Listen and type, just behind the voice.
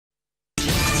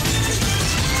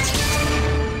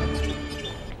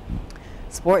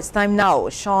Sports Time now.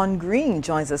 Sean Green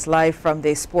joins us live from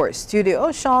the sports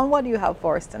studio. Sean, what do you have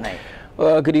for us tonight?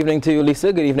 Well, good evening to you,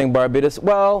 Lisa. Good evening, Barbados.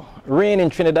 Well, rain in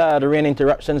Trinidad. Rain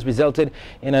interruptions resulted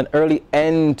in an early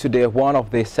end to day one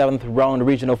of the 7th round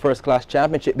regional first-class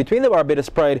championship between the Barbados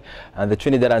Pride and the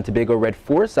Trinidad and Tobago Red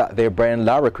Force at their Brian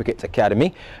Lara Cricket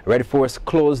Academy. Red Force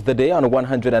closed the day on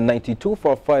 192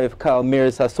 for 5. Kyle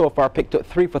Mears has so far picked up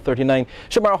 3 for 39.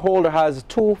 Shamar Holder has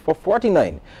 2 for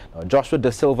 49. Now, Joshua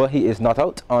Da Silva, he is not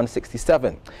out on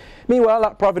 67. Meanwhile,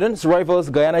 at Providence, rivals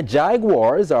Guyana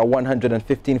Jaguars are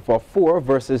 115 for 4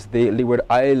 versus the Leeward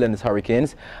Islands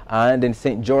Hurricanes. And in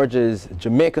St. George's,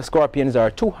 Jamaica Scorpions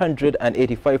are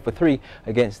 285 for 3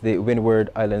 against the Windward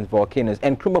Islands Volcanoes.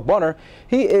 And Nkrumah Bonner,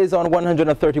 he is on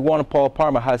 131. Paul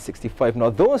Palmer has 65.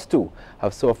 Now, those two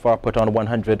have so far put on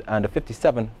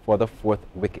 157 for the 4th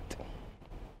wicket.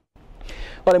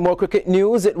 Well, in more cricket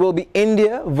news, it will be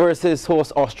India versus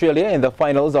host Australia in the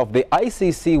finals of the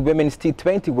ICC Women's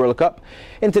T20 World Cup.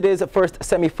 In today's first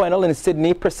semi-final in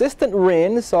Sydney, persistent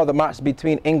rain saw the match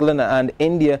between England and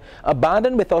India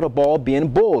abandoned without a ball being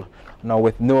bowled. Now,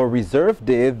 with no reserve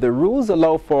day, the rules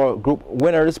allow for group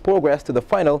winners progress to the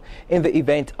final in the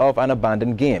event of an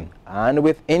abandoned game. And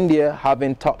with India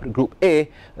having topped Group A,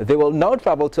 they will now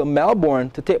travel to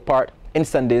Melbourne to take part in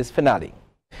Sunday's finale.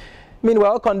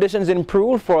 Meanwhile, conditions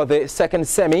improved for the second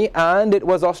semi, and it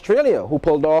was Australia who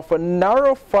pulled off a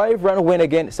narrow 5-run win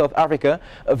against South Africa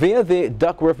via the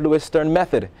Duckworth-Lewis Stern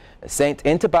method. Sent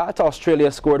into bat,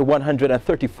 Australia scored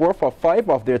 134 for 5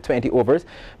 of their 20 overs.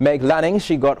 Meg Lanning,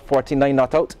 she got 49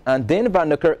 not out, and Dane van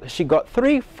der Kerk, she got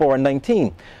 3 for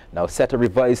 19. Now set a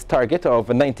revised target of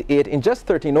 98 in just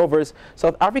 13 overs.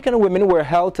 South African women were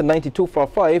held to 92 for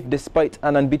 5 despite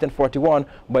an unbeaten 41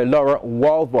 by Laura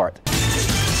Walvart.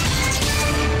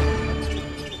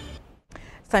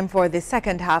 Time for the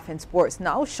second half in sports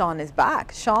now. Sean is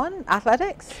back. Sean,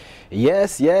 athletics?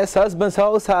 Yes. Husband's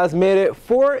House has made it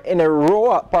 4 in a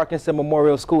row at Parkinson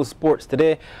Memorial School Sports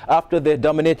today after they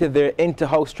dominated their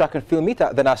inter-house track and field meet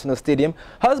at the National Stadium.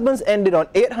 Husbands ended on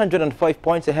 805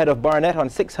 points ahead of Barnett on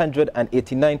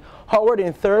 689. Howard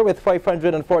in third with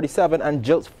 547 and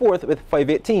Jilts fourth with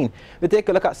 518. We take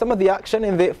a look at some of the action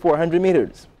in the 400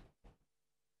 meters.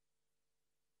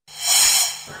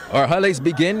 Our highlights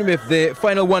begin with the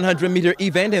final 100-meter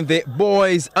event in the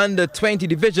boys under-20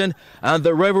 division, and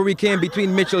the rivalry came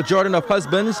between Mitchell Jordan of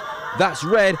Husbands, that's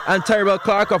red, and Tyrell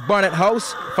Clark of Barnett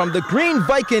House. From the Green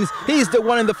Vikings, he's the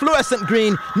one in the fluorescent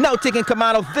green, now taking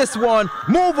command of this one.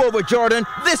 Move over, Jordan.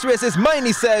 This race is mine,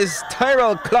 he says.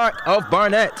 Tyrell Clark of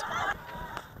Barnett.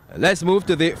 Let's move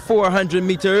to the 400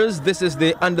 meters. This is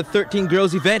the under-13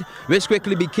 girls event, which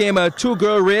quickly became a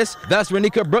 2-girl race. That's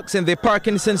Renika Brooks in the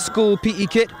Parkinson School PE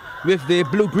kit with the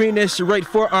blue-greenish right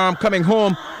forearm coming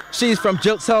home. She's from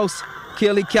Jilts House.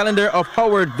 Kaylee Callender of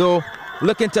Howard, though,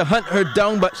 looking to hunt her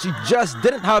down, but she just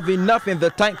didn't have enough in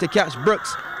the tank to catch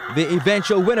Brooks, the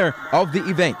eventual winner of the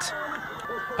event.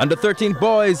 Under-13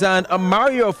 boys, and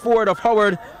Mario Ford of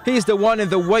Howard. He's the one in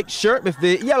the white shirt with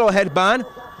the yellow headband.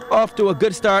 Off to a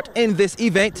good start in this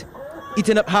event,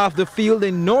 eating up half the field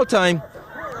in no time,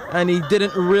 and he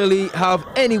didn't really have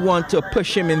anyone to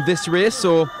push him in this race,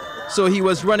 so he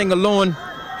was running alone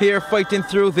here, fighting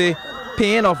through the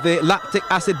pain of the lactic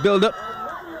acid buildup,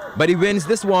 but he wins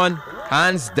this one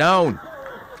hands down.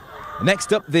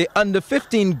 Next up, the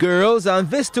under-15 girls, and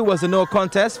this too was a no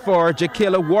contest for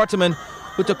Jakayla Waterman,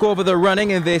 who took over the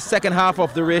running in the second half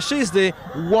of the race. She's the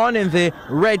one in the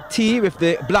red tee with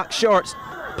the black shorts,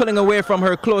 pulling away from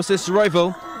her closest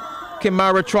rival,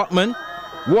 Kimara Trotman.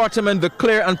 Waterman, the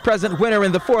clear and present winner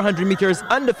in the 400 meters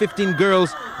under 15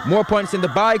 girls. More points in the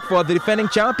bag for the defending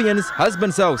champions,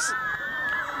 Husband's House.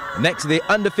 Next, the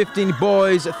under 15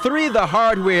 boys, 3 the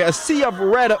hard way, a sea of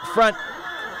red up front.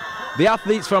 The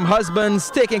athletes from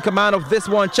Husbands taking command of this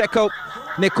one. Check out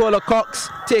Nicola Cox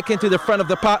taken to the front of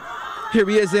the pack. Here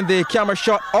he is in the camera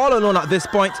shot, all alone at this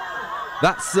point.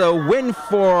 That's a win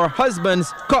for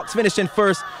Husbands. Cox finishing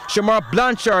first, Shamar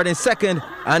Blanchard in second,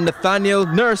 and Nathaniel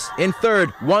Nurse in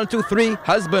third. 1, 2, 3,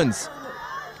 Husbands.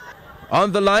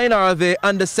 On the line are the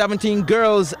under-17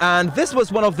 girls, and this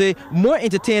was one of the more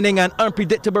entertaining and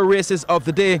unpredictable races of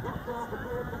the day.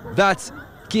 That's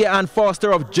Kia Ann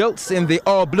Foster of Jilts in the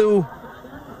all-blue,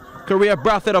 Korea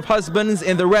Brathwaite of Husbands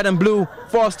in the red and blue.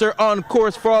 Foster on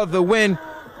course for the win.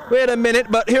 Wait a minute,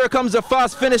 but here comes a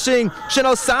fast finishing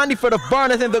Chanel Sandyford of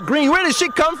Barnett in the green. Where did she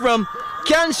come from?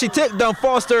 Can she take down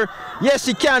Foster? Yes,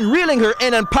 she can, reeling her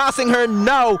in and passing her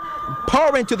now.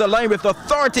 Powering to the line with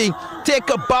authority. Take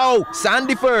a bow,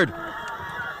 Sandyford.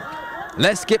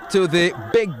 Let's skip to the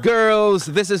big girls.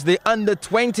 This is the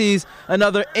under-20s,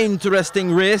 another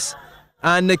interesting race.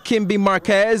 And Kimby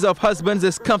Marquez of Husbands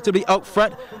is comfortably out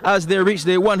front as they reach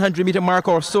the 100-meter mark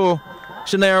or so.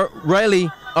 Shania Riley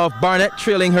of Barnett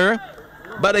trailing her.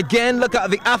 But again, look at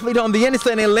the athlete on the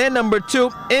inside in lane number 2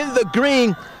 in the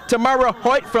green. Tamara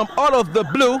Hoyt from out of the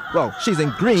blue, well, she's in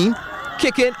green,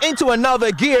 kicking into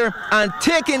another gear and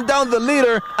taking down the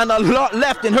leader, and a lot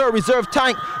left in her reserve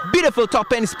tank. Beautiful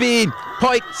top end speed.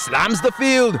 Hoyt slams the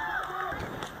field.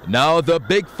 Now the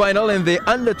big final in the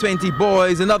under-20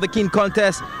 boys, another keen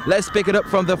contest. Let's pick it up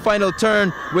from the final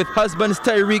turn with Husbands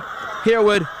Tyreek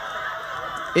Harewood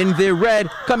in the red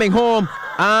coming home.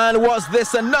 And was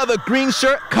this another green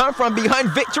shirt come from behind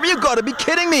victory? You gotta be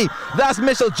kidding me. That's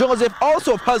Michelle Joseph,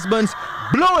 also of Husbands,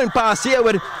 blowing past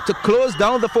Harewood to close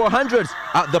down the 400s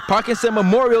at the Parkinson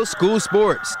Memorial School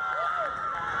Sports.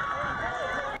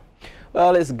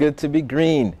 Well, it's good to be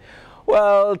green.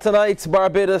 Well, tonight's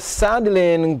Barbados Sandy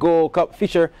Lane Gold Cup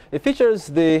feature, it features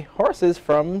the horses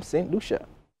from St. Lucia.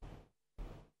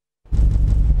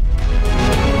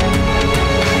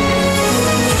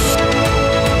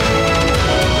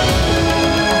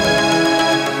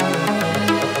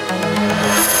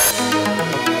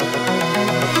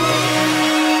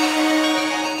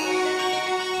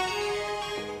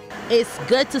 It's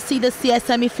good to see the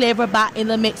CSME flavor back in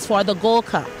the mix for the Gold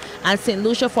Cup. And St.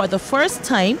 Lucia, for the first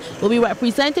time, will be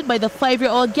represented by the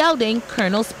 5-year-old gelding,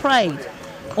 Colonel's Pride.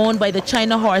 Owned by the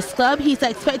China Horse Club, he's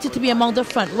expected to be among the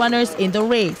front runners in the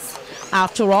race.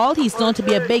 After all, he's known to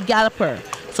be a big galloper,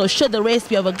 so should the race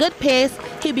be of a good pace,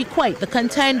 he'll be quite the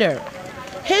contender.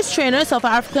 His trainer, South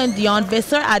African Dion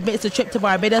Visser, admits the trip to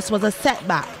Barbados was a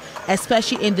setback,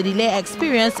 especially in the delay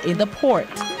experience in the port.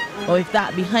 But with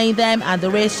that behind them and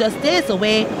the race just days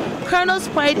away, Colonel's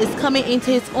Pride is coming into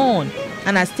his own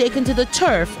and has taken to the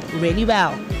turf really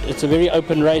well. It's a very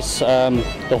open race.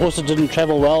 The horses didn't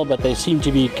travel well, but they seem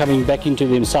to be coming back into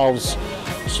themselves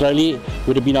slowly.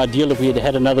 Would have been ideal if we had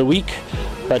had another week,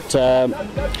 but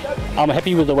I'm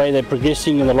happy with the way they're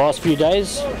progressing in the last few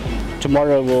days.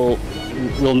 Tomorrow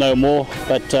we'll know more,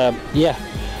 but yeah,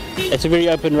 it's a very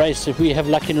open race. If we have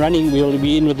luck in running, we'll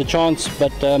be in with the chance,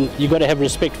 but you've got to have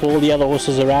respect for all the other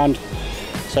horses around.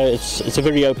 So it's a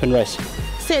very open race.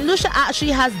 St. Lucia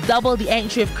actually has doubled the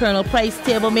entry of Colonel Pride's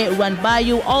stablemate Run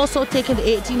Bayou, also taking the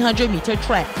 1800-meter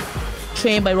trek.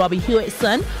 Trained by Robbie Hewitt's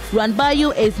son, Run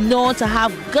Bayou is known to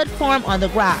have good form on the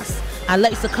grass and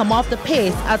likes to come off the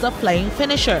pace as a flying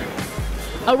finisher.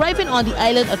 Arriving on the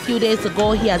island a few days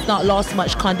ago, he has not lost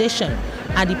much condition,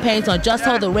 and depends on just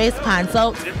how the race pans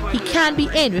out, he can be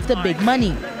in with the big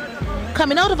money.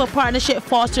 Coming out of a partnership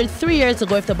fostered 3 years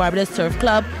ago with the Barbados Turf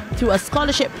Club through a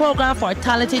scholarship program for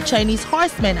talented Chinese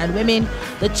horsemen and women,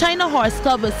 the China Horse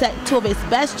Club will set 2 of its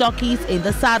best jockeys in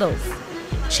the saddles.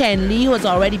 Chen Li, who has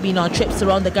already been on trips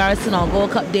around the garrison on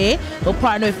Gold Cup Day, will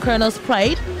partner with Colonel's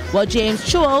Pride, while James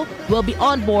Chuo will be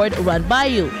on board Run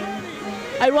Bayou.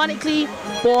 Ironically,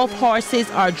 both horses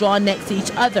are drawn next to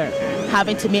each other,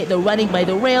 having to make the running by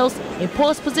the rails in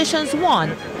post positions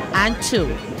 1 and 2.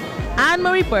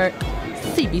 Anne-Marie Burke,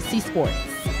 CBC Sports.